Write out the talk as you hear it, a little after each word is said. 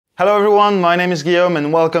Hello everyone, my name is Guillaume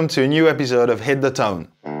and welcome to a new episode of Hit the Tone.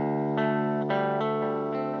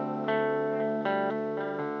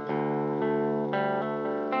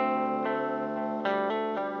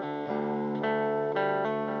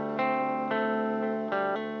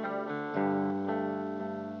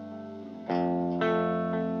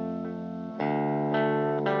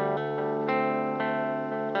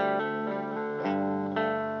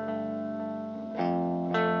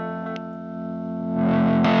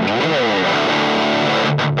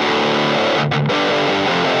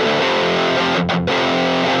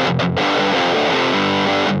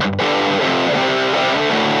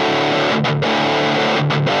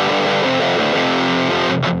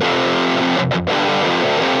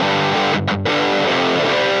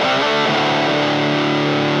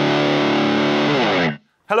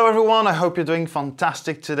 Hello everyone, I hope you're doing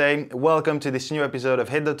fantastic today. Welcome to this new episode of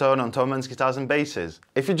Hit the Tone on Thomann's Guitars and Basses.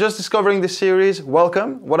 If you're just discovering this series,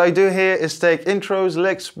 welcome. What I do here is take intros,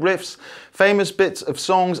 licks, riffs, famous bits of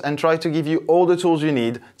songs and try to give you all the tools you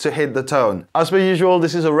need to hit the tone. As per usual,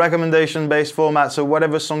 this is a recommendation-based format, so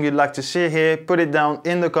whatever song you'd like to see here, put it down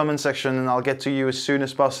in the comment section and I'll get to you as soon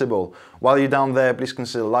as possible. While you're down there, please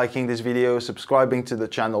consider liking this video, subscribing to the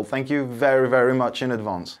channel. Thank you very much in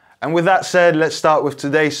advance. And with that said, let's start with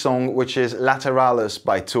today's song, which is Lateralus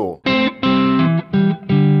by Tool.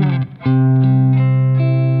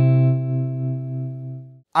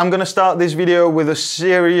 I'm gonna start this video with a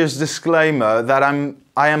serious disclaimer that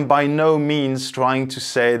I am by no means trying to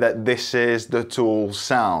say that this is the Tool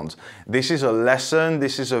sound. This is a lesson,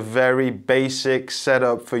 this is a very basic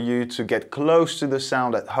setup for you to get close to the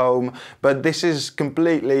sound at home, but this is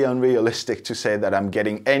completely unrealistic to say that I'm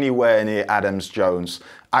getting anywhere near Adam Jones'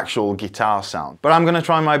 actual guitar sound. But I'm gonna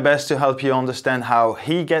try my best to help you understand how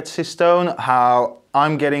he gets his tone, how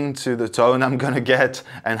I'm getting to the tone I'm gonna get,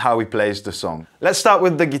 and how he plays the song. Let's start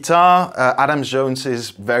with the guitar. Adam Jones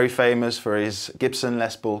is very famous for his Gibson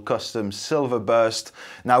Les Paul Custom Silver Burst.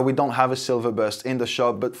 Now we don't have a Silver Burst in the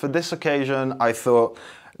shop, but for this occasion I thought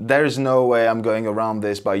there is no way I'm going around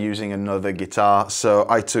this by using another guitar, so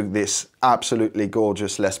I took this absolutely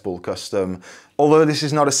gorgeous Les Paul Custom. Although this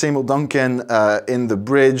is not a Seymour Duncan in the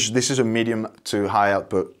bridge, this is a medium to high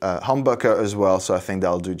output humbucker as well, so I think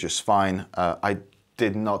that'll do just fine. I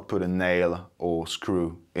did not put a nail or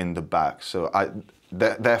screw in the back, so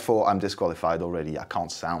therefore I'm disqualified already. I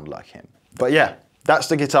can't sound like him. But yeah, that's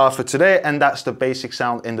the guitar for today, and that's the basic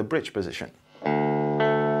sound in the bridge position.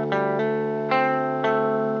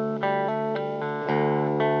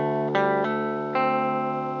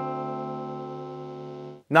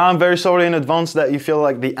 Now I'm very sorry in advance that you feel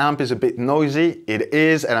like the amp is a bit noisy. It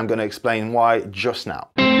is, and I'm going to explain why just now.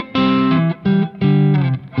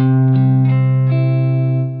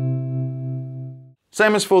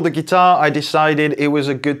 Same as for the guitar, I decided it was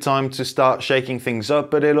a good time to start shaking things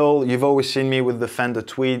up a little. You've always seen me with the Fender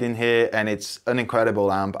Tweed in here, and it's an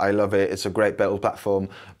incredible amp. I love it. It's a great pedal platform.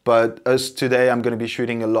 But as today I'm going to be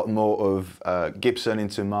shooting a lot more of Gibson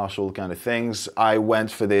into Marshall kind of things, I went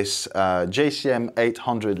for this JCM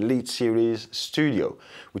 800 Lead Series Studio,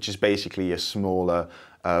 which is basically a smaller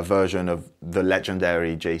version of the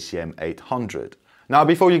legendary JCM 800. Now,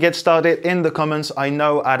 before you get started, in the comments, I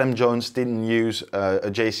know Adam Jones didn't use a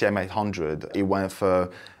JCM 800. He went for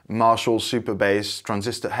Marshall Super Bass,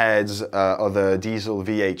 transistor heads, other diesel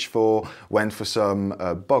VH4, went for some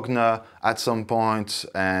Bogner at some point,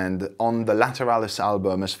 and on the Lateralus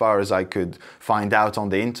album, as far as I could find out on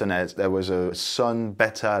the internet, there was a Sun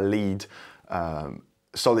Beta Lead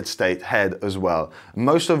solid state head as well.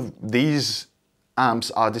 Most of these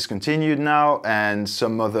amps are discontinued now, and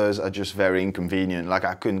some others are just very inconvenient. Like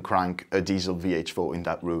I couldn't crank a diesel VH4 in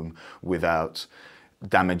that room without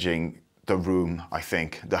damaging the room, I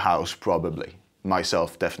think, the house probably,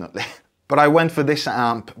 myself definitely. But I went for this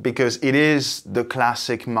amp because it is the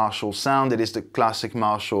classic Marshall sound, it is the classic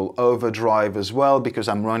Marshall overdrive as well, because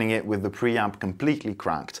I'm running it with the preamp completely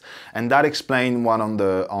cranked. And that explains why on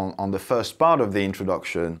the first part of the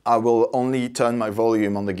introduction, I will only turn my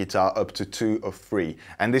volume on the guitar up to 2 or 3.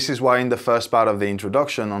 And this is why in the first part of the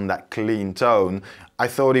introduction, on that clean tone, I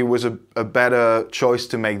thought it was a better choice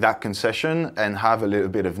to make that concession and have a little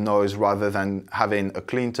bit of noise rather than having a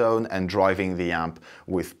clean tone and driving the amp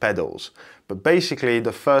with pedals. But basically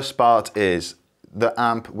the first part is the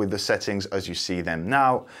amp with the settings as you see them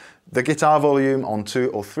now, the guitar volume on 2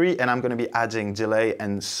 or 3, and I'm going to be adding delay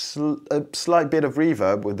and a slight bit of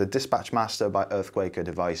reverb with the Dispatch Master by Earthquaker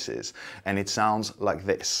Devices, and it sounds like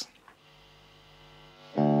this.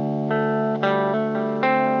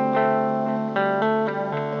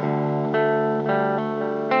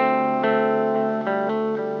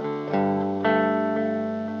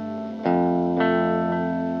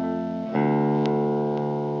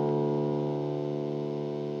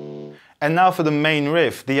 And now for the main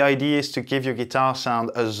riff, the idea is to give your guitar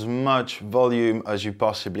sound as much volume as you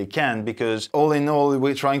possibly can, because all in all,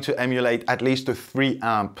 we're trying to emulate at least a 3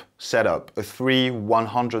 amp setup, a 3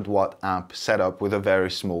 100 watt amp setup with a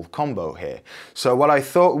very small combo here. So what I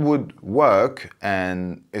thought would work,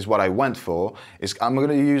 and is what I went for, is I'm going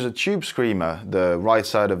to use a tube screamer, the right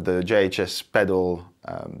side of the JHS pedal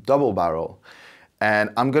double barrel.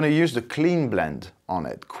 And I'm going to use the clean blend on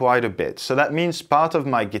it quite a bit. So that means part of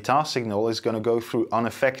my guitar signal is going to go through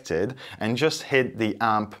unaffected and just hit the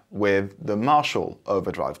amp with the Marshall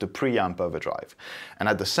overdrive, the preamp overdrive. And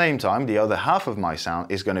at the same time, the other half of my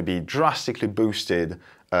sound is going to be drastically boosted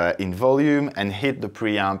in volume and hit the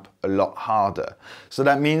preamp a lot harder. So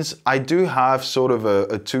that means I do have sort of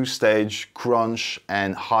a two-stage crunch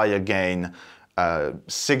and higher gain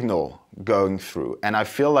signal going through. And I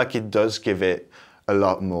feel like it does give it a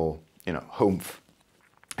lot more, you know, oomph,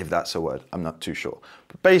 if that's a word, I'm not too sure.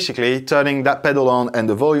 But basically, turning that pedal on and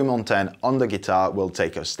the volume on 10 on the guitar will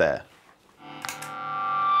take us there.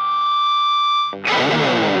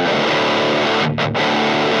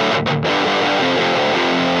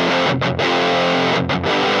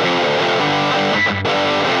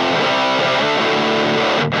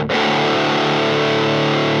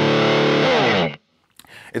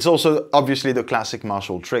 It's also obviously the classic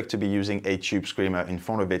Marshall trick to be using a tube screamer in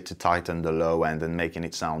front of it to tighten the low end and making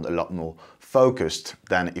it sound a lot more focused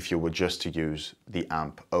than if you were just to use the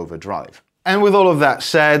amp overdrive. And with all of that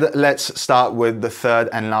said, let's start with the third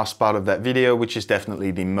and last part of that video, which is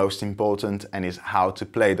definitely the most important, and is how to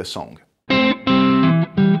play the song.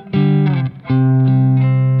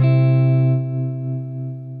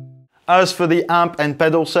 As for the amp and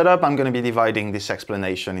pedal setup, I'm going to be dividing this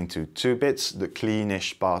explanation into 2 bits, the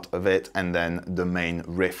cleanish part of it and then the main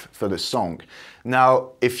riff for the song. Now,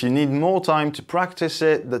 if you need more time to practice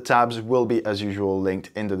it, the tabs will be as usual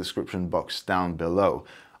linked in the description box down below.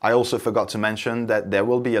 I also forgot to mention that there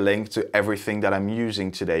will be a link to everything that I'm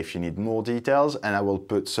using today if you need more details, and I will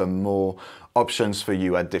put some more options for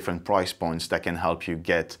you at different price points that can help you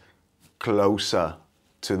get closer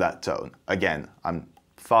to that tone. Again, I'm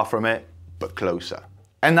far from it, but closer.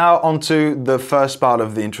 And now onto the first part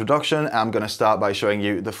of the introduction. I'm going to start by showing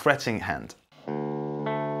you the fretting hand.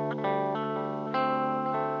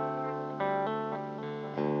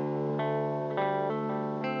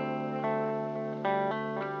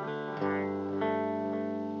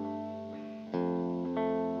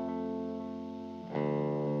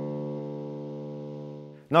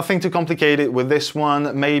 Nothing too complicated with this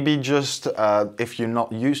one, maybe just if you're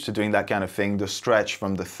not used to doing that kind of thing, the stretch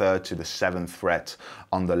from the 3rd to the 7th fret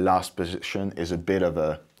on the last position is a bit of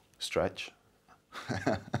a stretch.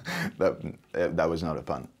 that was not a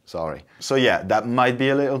pun, sorry. So yeah, that might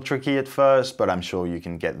be a little tricky at first, but I'm sure you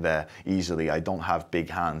can get there easily. I don't have big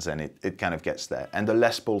hands and it kind of gets there. And the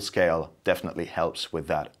Les Paul scale definitely helps with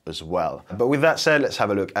that as well. But with that said, let's have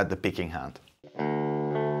a look at the picking hand.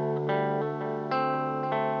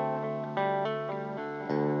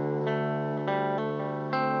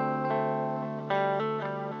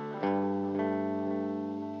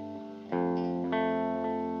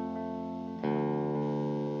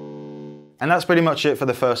 And that's pretty much it for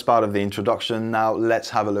the first part of the introduction. Now let's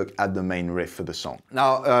have a look at the main riff for the song.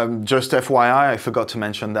 Now, just FYI, I forgot to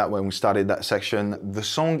mention that when we started that section, the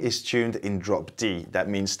song is tuned in drop D. That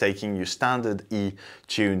means taking your standard E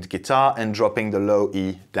tuned guitar and dropping the low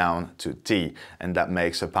E down to D. And that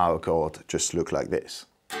makes a power chord just look like this.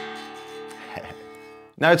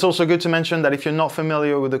 Now, it's also good to mention that if you're not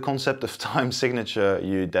familiar with the concept of time signature,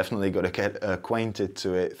 you definitely got to get acquainted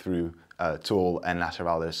to it through Tool and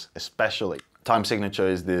Lateralus especially. Time signature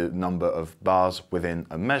is the number of bars within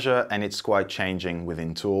a measure, and it's quite changing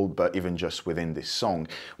within Tool, but even just within this song,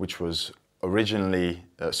 which was originally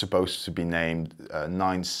supposed to be named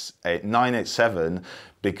 987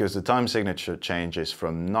 because the time signature changes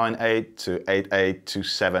from 9/8 to 8/8 to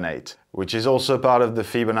 7/8, which is also part of the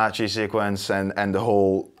Fibonacci sequence and the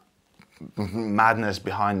whole madness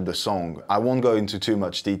behind the song. I won't go into too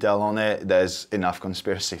much detail on it. There's enough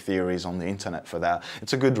conspiracy theories on the internet for that.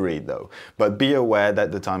 It's a good read though. But be aware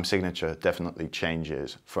that the time signature definitely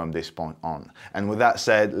changes from this point on. And with that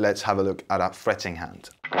said, let's have a look at our fretting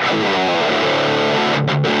hand.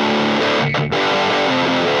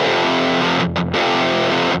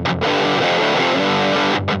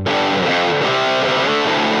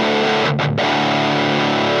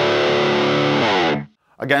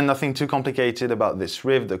 Again, nothing too complicated about this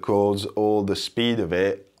riff. The chords, all the speed of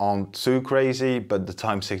it aren't too crazy, but the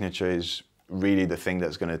time signature is really the thing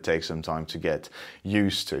that's going to take some time to get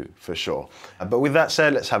used to, for sure. But with that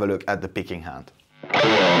said, let's have a look at the picking hand.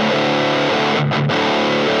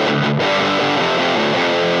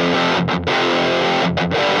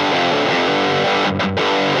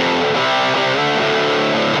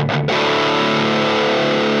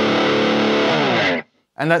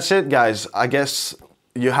 And that's it, guys. I guess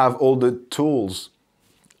you have all the tools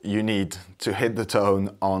you need to hit the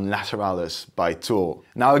tone on Lateralus by Tool.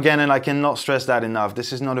 Now again, and I cannot stress that enough,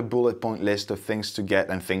 this is not a bullet point list of things to get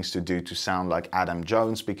and things to do to sound like Adam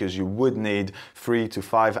Jones, because you would need 3 to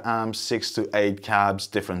 5 amps, 6 to 8 cabs,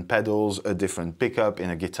 different pedals, a different pickup in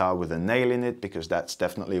a guitar with a nail in it, because that's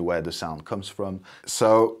definitely where the sound comes from.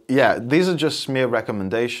 So yeah, these are just mere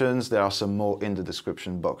recommendations. There are some more in the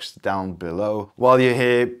description box down below. While you're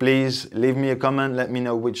here, please leave me a comment, let me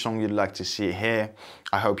know which song you'd like to see here.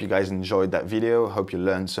 I hope you guys enjoyed that video, hope you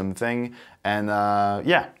learned something, and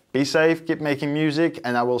yeah, be safe, keep making music,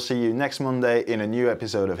 and I will see you next Monday in a new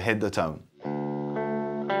episode of Hit the Tone.